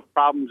has enough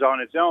problems on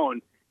its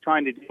own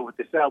trying to deal with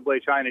the subway,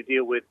 trying to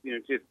deal with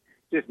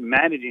just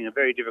managing a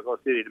very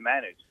difficult city to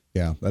manage.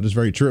 Yeah, that is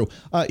very true.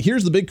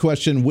 Here's the big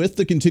question. With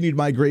the continued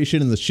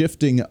migration and the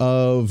shifting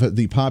of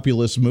the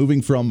populace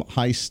moving from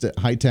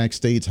high-tax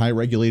states,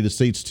 high-regulated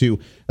states to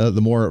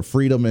the more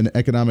freedom and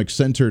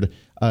economic-centered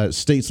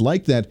states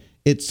like that,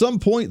 at some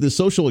point, the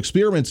social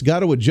experiment's got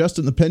to adjust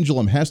and the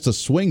pendulum has to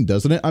swing,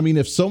 doesn't it?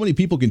 If so many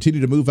people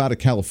continue to move out of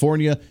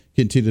California,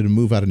 continue to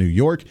move out of New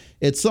York,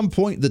 at some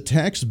point, the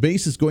tax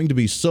base is going to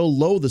be so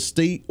low, the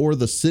state or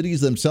the cities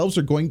themselves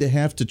are going to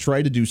have to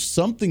try to do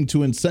something to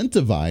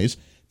incentivize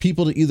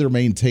people to either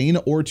maintain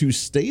or to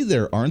stay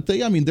there, aren't they?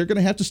 They're going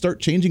to have to start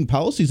changing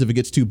policies if it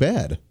gets too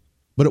bad.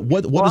 But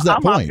what is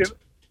that point?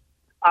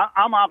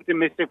 I'm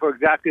optimistic for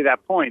exactly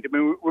that point.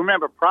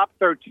 Remember, Prop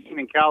 13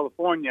 in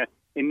California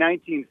in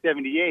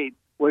 1978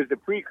 was the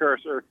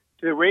precursor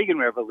to the Reagan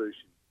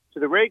Revolution. So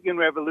the Reagan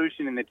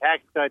Revolution and the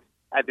tax cuts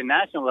at the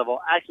national level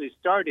actually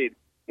started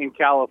in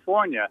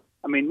California.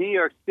 New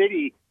York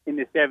City in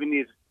the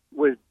 70s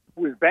was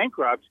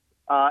bankrupt,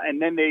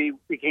 and then they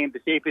became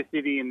the safest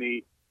city in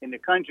the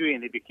country,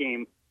 and they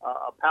became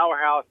a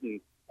powerhouse and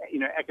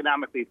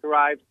economically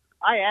thrived.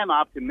 I am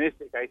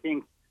optimistic. I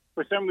think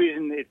for some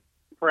reason it's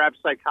perhaps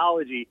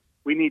psychology.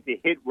 We need to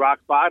hit rock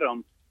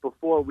bottom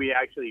before we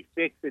actually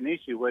fix an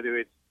issue, whether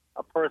it's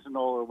a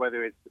personal or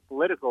whether it's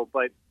political.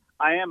 But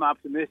I am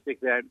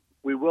optimistic that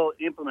we will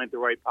implement the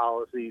right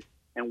policies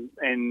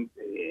and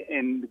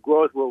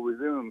growth will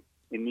resume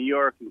in New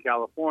York and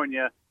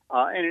California,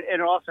 and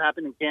it'll also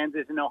happen in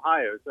Kansas and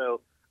Ohio. So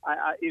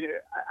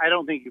I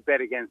don't think you bet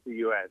against the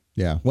U.S.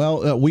 Yeah,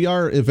 well, we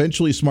are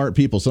eventually smart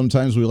people.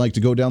 Sometimes we like to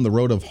go down the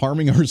road of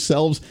harming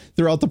ourselves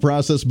throughout the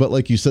process. But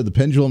like you said, the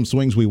pendulum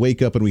swings. We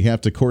wake up and we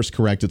have to course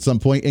correct at some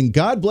point. And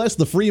God bless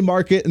the free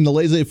market and the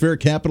laissez-faire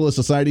capitalist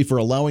society for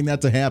allowing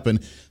that to happen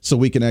so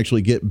we can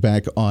actually get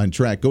back on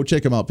track. Go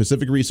check them out.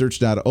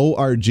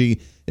 PacificResearch.org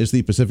is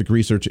the Pacific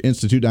Research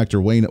Institute.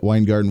 Dr. Wayne at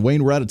WineGarden.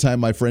 Wayne, we're out of time,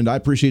 my friend. I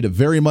appreciate it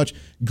very much.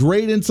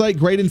 Great insight,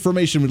 great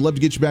information. We'd love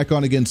to get you back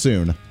on again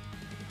soon.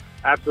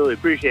 Absolutely.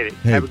 Appreciate it.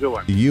 Hey, have a good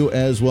one. You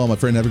as well, my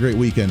friend. Have a great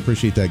weekend.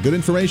 Appreciate that. Good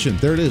information.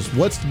 There it is.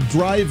 What's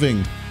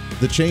driving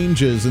the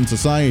changes in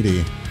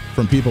society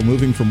from people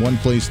moving from one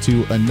place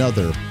to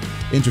another?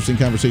 Interesting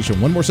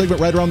conversation. One more segment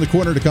right around the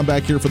corner to come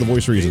back here for The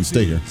Voice of Reason.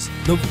 Stay here.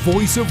 The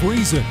Voice of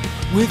Reason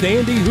with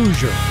Andy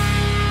Hoosier.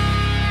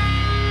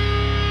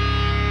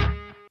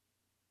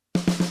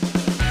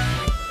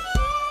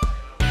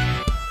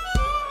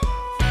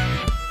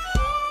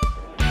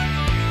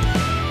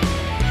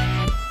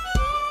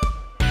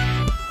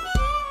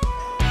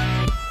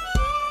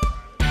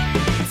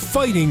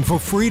 Fighting for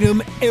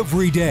freedom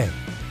every day.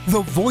 The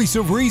Voice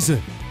of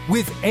Reason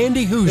with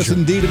Andy Hoosier. Yes,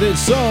 indeed it is.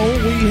 So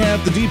we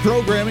have the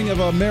deprogramming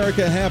of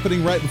America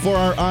happening right before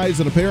our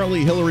eyes, and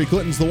apparently Hilary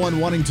Clinton's the one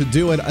wanting to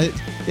do it.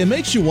 It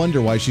makes you wonder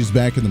why she's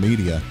back in the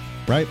media,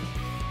 right?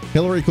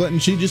 Hilary Clinton,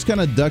 she just kind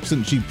of ducks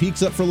and she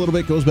peaks up for a little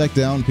bit, goes back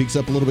down, peaks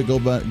up a little bit,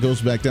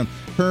 goes back down.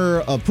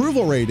 Her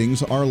approval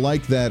ratings are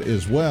like that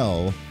as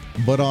well,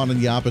 but on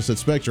the opposite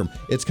spectrum.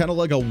 It's kind of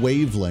like a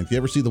wavelength. You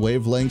ever see the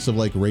wavelengths of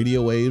like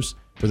radio waves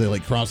where they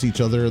like cross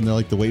each other and they're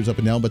like the waves up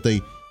and down, but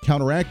they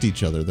counteract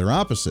each other. They're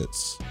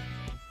opposites.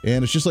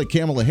 And it's just like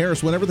Kamala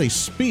Harris. Whenever they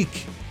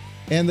speak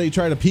and they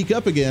try to peak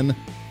up again,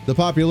 the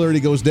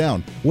popularity goes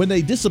down. When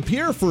they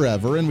disappear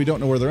forever and we don't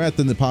know where they're at,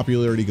 then the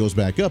popularity goes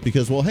back up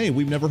because, well, hey,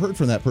 we've never heard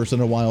from that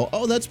person in a while.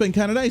 Oh, that's been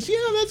kind of nice.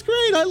 Yeah, that's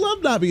great. I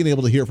love not being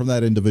able to hear from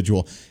that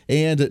individual.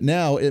 And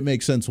now it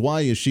makes sense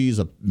why is she's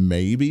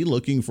maybe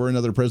looking for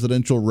another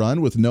presidential run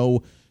with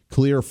no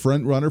clear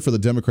front runner for the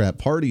Democrat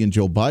Party and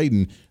Joe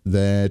Biden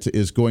that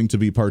is going to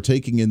be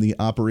partaking in the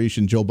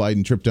Operation Joe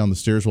Biden trip down the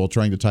stairs while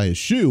trying to tie his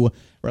shoe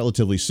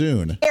relatively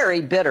soon.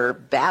 Very bitter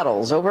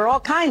battles over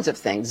all kinds of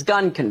things,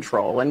 gun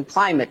control and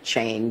climate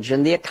change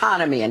and the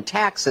economy and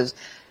taxes.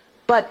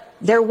 But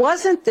there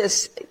wasn't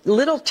this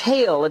little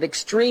tail of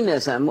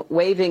extremism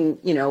wagging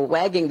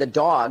the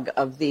dog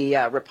of the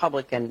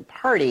Republican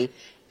Party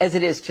as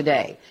it is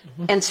today.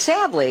 Mm-hmm. And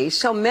sadly,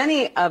 so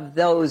many of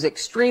those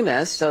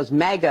extremists, those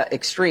MAGA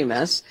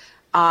extremists,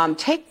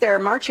 take their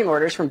marching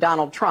orders from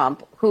Donald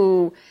Trump,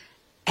 who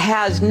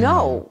has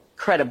no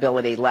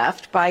credibility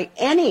left by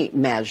any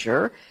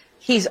measure.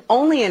 He's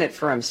only in it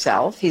for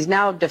himself. He's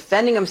now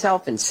defending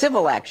himself in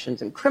civil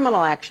actions and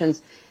criminal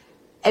actions.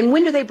 And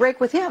when do they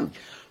break with him?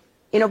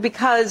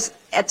 Because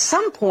at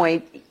some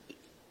point,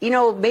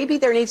 maybe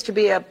there needs to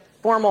be a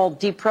formal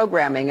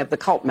deprogramming of the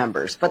cult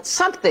members, but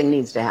something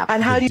needs to happen.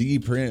 And how the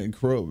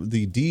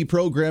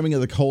deprogramming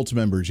of the cult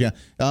members? Yeah,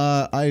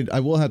 I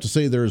will have to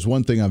say there is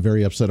one thing I'm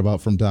very upset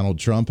about from Donald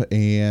Trump,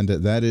 and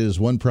that is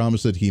one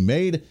promise that he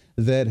made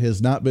that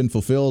has not been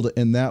fulfilled,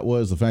 and that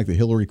was the fact that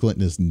Hilary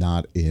Clinton is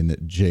not in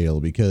jail.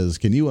 Because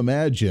can you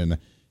imagine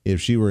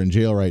if she were in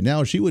jail right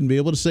now, she wouldn't be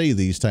able to say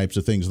these types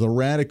of things. The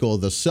radical,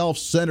 the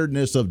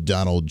self-centeredness of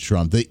Donald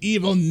Trump, the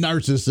evil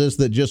narcissist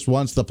that just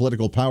wants the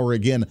political power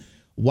again,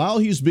 while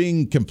he's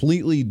being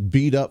completely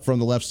beat up from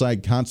the left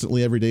side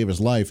constantly every day of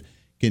his life,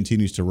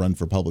 continues to run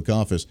for public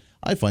office.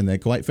 I find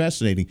that quite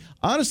fascinating.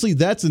 Honestly,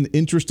 that's an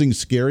interesting,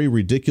 scary,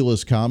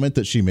 ridiculous comment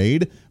that she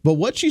made. But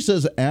what she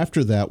says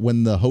after that,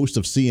 when the host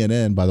of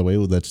CNN, by the way,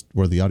 that's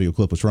where the audio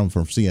clip was from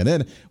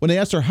CNN, when they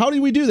asked her, how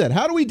do we do that?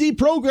 How do we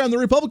deprogram the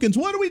Republicans?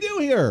 What do we do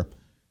here?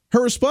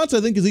 Her response,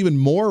 I think, is even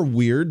more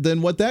weird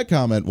than what that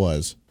comment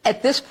was.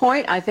 At this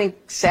point, I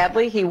think,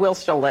 sadly, he will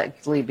still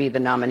likely be the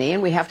nominee,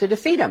 and we have to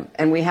defeat him.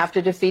 And we have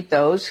to defeat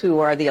those who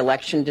are the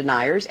election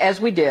deniers, as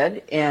we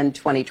did in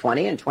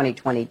 2020 and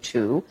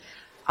 2022.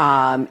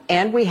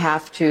 And we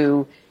have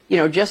to,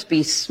 just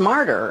be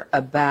smarter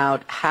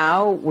about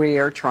how we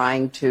are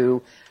trying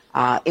to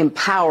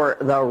empower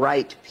the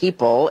right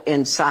people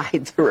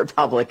inside the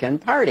Republican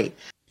Party.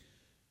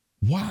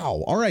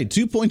 Wow. All right.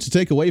 2 points to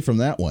take away from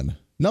that one.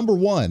 Number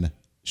one,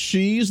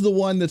 she's the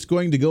one that's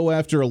going to go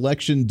after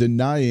election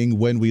denying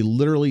when we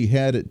literally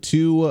had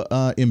two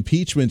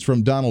impeachments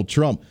from Donald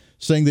Trump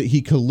saying that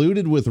he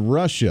colluded with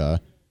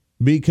Russia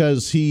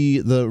because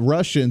the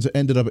Russians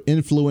ended up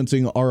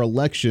influencing our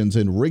elections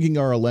and rigging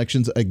our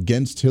elections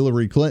against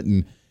Hilary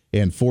Clinton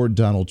and for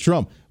Donald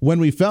Trump. When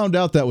we found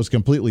out that was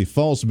completely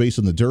false based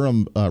on the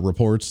Durham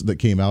reports that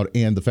came out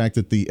and the fact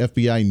that the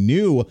FBI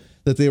knew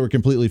that they were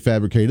completely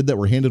fabricated, that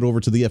were handed over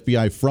to the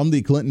FBI from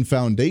the Clinton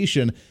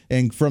Foundation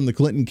and from the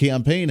Clinton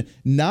campaign,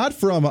 not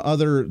from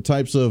other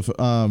types of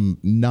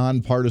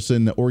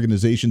nonpartisan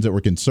organizations that were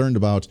concerned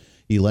about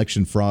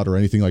election fraud or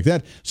anything like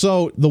that.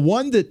 So the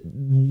one that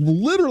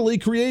literally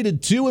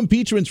created two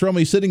impeachments from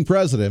a sitting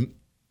president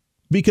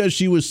because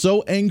she was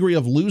so angry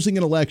of losing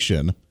an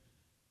election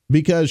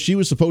because she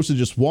was supposed to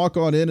just walk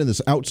on in and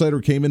this outsider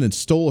came in and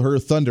stole her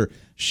thunder.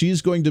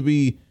 She's going to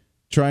be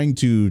trying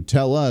to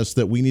tell us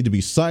that we need to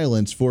be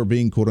silenced for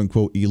being quote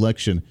unquote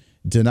election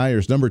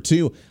deniers. Number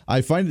two,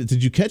 I find it.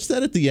 Did you catch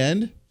that at the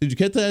end? Did you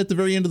catch that at the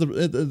very end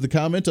of the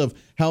comment of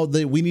how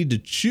we need to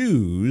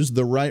choose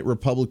the right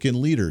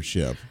Republican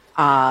leadership?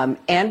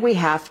 And we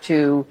have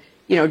to,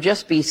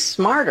 just be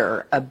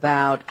smarter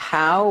about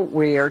how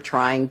we are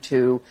trying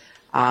to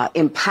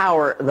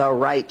empower the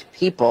right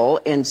people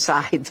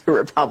inside the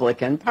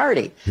Republican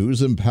Party.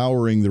 Who's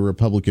empowering the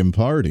Republican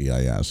Party,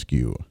 I ask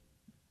you?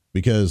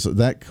 Because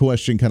that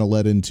question kind of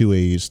led into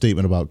a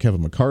statement about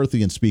Kevin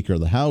McCarthy and Speaker of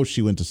the House.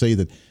 She went to say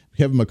that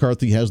Kevin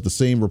McCarthy has the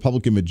same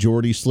Republican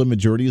majority, slim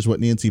majority, as what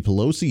Nancy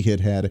Pelosi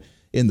had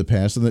in the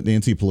past, and that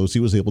Nancy Pelosi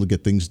was able to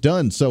get things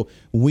done. So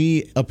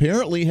we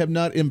apparently have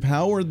not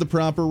empowered the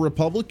proper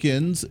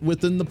Republicans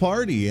within the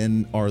party.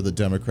 And are the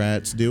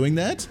Democrats doing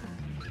that?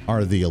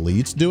 Are the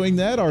elites doing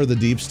that? Are the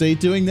deep state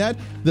doing that?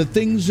 The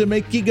things that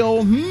make you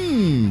go,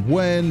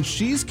 when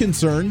she's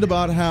concerned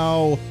about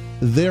how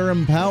they're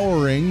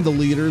empowering the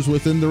leaders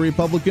within the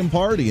Republican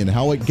Party and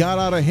how it got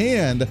out of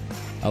hand,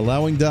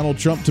 allowing Donald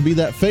Trump to be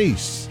that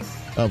face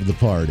of the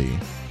party.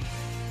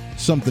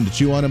 Something to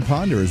chew on and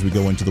ponder as we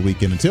go into the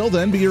weekend. Until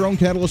then, be your own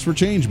catalyst for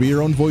change. Be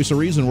your own voice of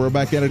reason. We're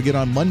back at it again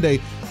on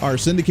Monday. Our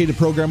syndicated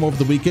program over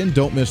the weekend.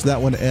 Don't miss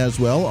that one as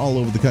well, all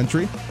over the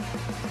country.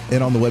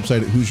 And on the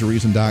website at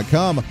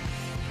who'syourreason.com.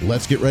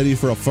 Let's get ready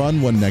for a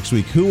fun one next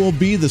week. Who will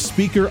be the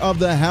Speaker of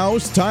the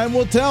House? Time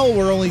will tell.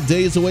 We're only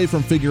days away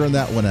from figuring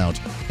that one out.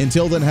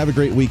 Until then, have a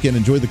great weekend.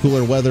 Enjoy the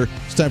cooler weather.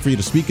 It's time for you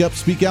to speak up,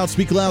 speak out,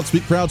 speak loud,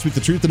 speak proud, speak the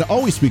truth, and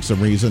always speak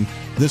some reason.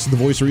 This is the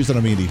Voice of Reason.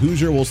 I'm Andy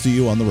Hoosier. We'll see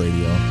you on the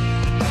radio.